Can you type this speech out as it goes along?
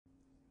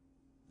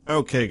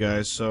Okay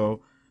guys,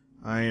 so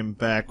I am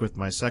back with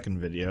my second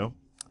video,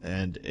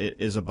 and it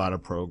is about a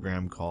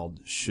program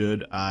called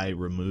Should I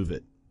Remove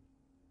It?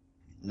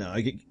 Now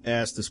I get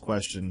asked this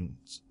question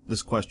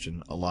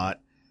a lot.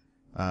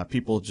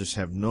 People just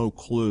have no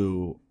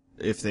clue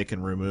if they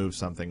can remove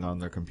something on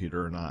their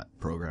computer or not,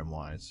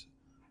 program-wise.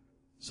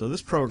 So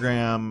this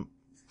program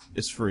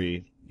is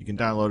free. You can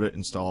download it,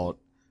 install it.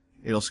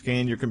 It'll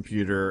scan your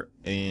computer,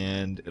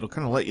 and it'll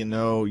kind of let you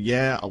know,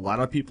 yeah, a lot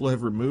of people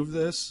have removed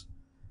this,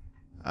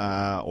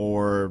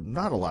 or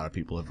not a lot of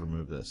people have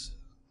removed this.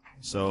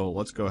 So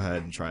let's go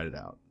ahead and try it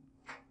out.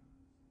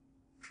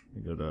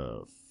 We go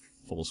to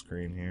full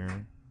screen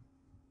here.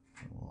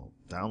 We'll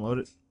download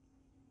it.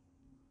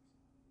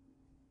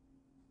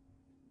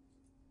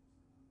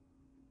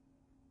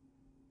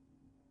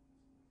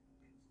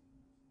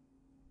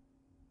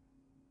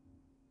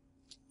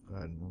 Go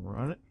ahead and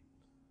run it.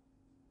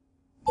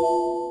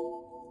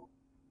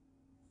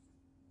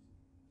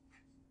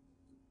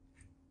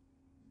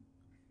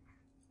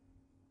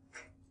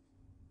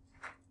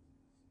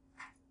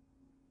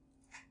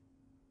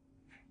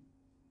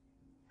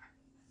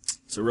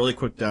 It's a really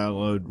quick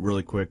download,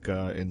 really quick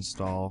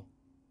install.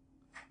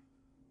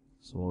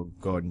 So we'll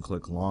go ahead and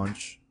click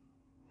launch.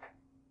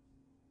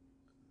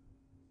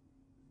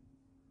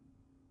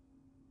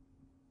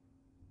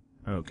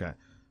 Okay,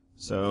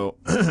 so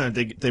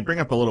they bring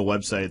up a little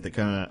website that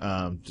kind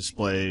of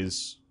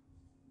displays,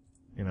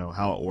 you know,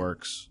 how it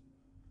works.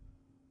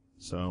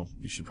 So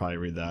you should probably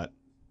read that.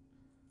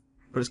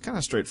 But it's kind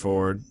of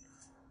straightforward.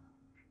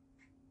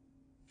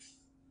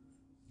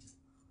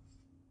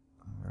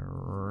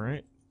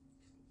 Alright.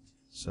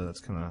 So that's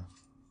kind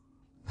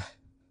of...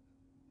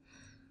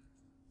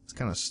 it's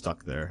kind of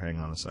stuck there. Hang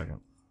on a second.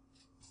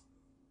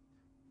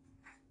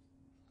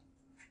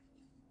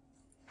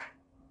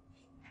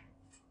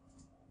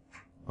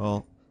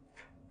 Well,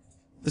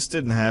 this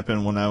didn't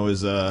happen when I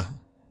was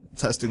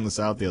testing this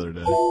out the other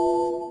day.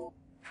 Oh,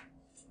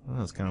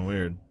 that's kind of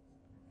weird.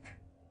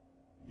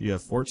 You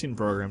have 14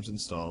 programs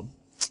installed.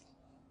 Let's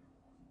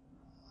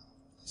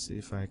see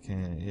if I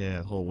can... yeah,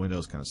 the whole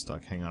window's kind of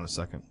stuck. Hang on a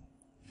second.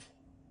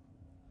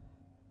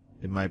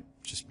 It might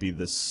just be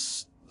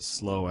this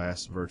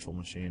slow-ass virtual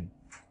machine.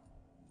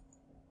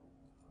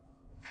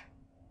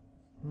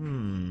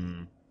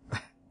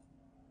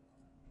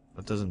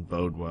 That doesn't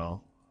bode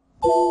well.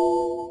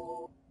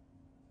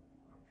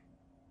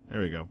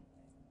 There we go.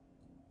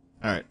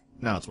 Alright,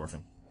 now it's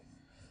working.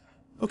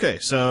 Okay,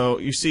 so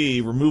you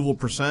see removal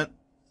percent.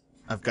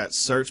 I've got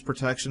search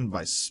protection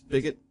by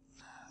Spigot.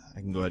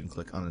 I can go ahead and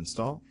click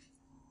uninstall.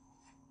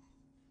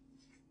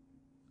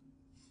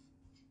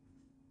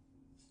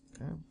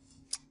 Okay.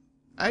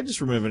 I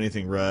just remove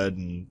anything red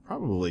and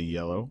probably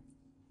yellow.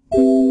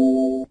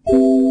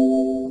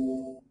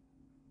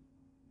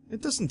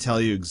 It doesn't tell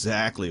you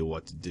exactly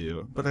what to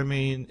do, but I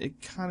mean, it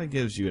kind of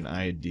gives you an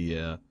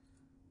idea.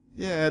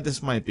 Yeah,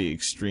 this might be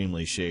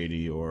extremely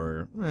shady,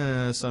 or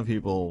some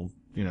people,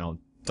 you know,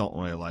 don't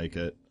really like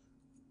it.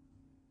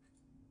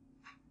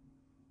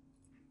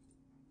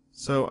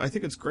 So I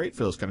think it's great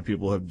for those kind of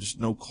people who have just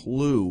no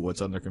clue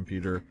what's on their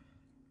computer.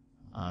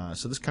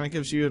 So this kind of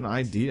gives you an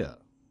idea.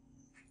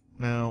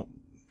 Now,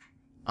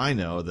 I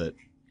know that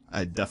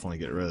I'd definitely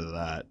get rid of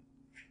that.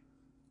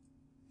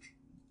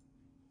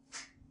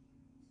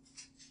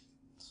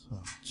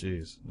 Oh,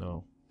 jeez,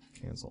 no,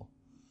 cancel.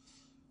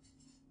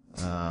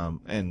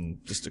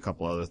 And just a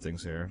couple other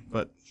things here,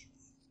 but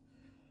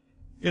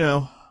you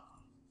know,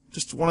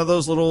 just one of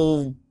those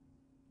little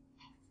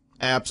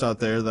apps out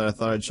there that I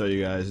thought I'd show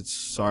you guys.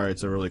 It's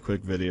a really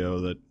quick video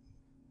that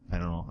I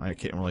don't know, I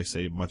can't really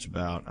say much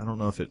about. I don't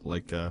know if it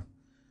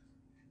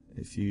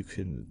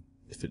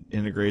if it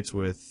integrates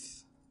with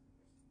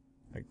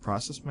like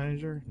Process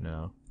Manager.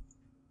 No.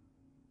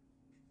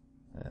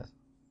 Yeah,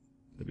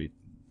 that'd be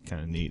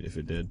kind of neat if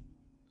it did.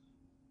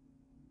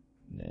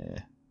 Nah.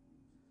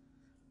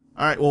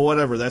 Alright, well,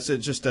 whatever. That's it.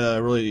 Just a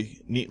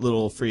really neat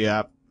little free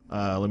app.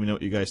 Let me know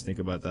what you guys think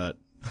about that.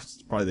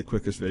 It's probably the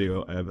quickest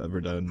video I've ever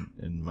done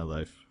in my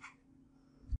life.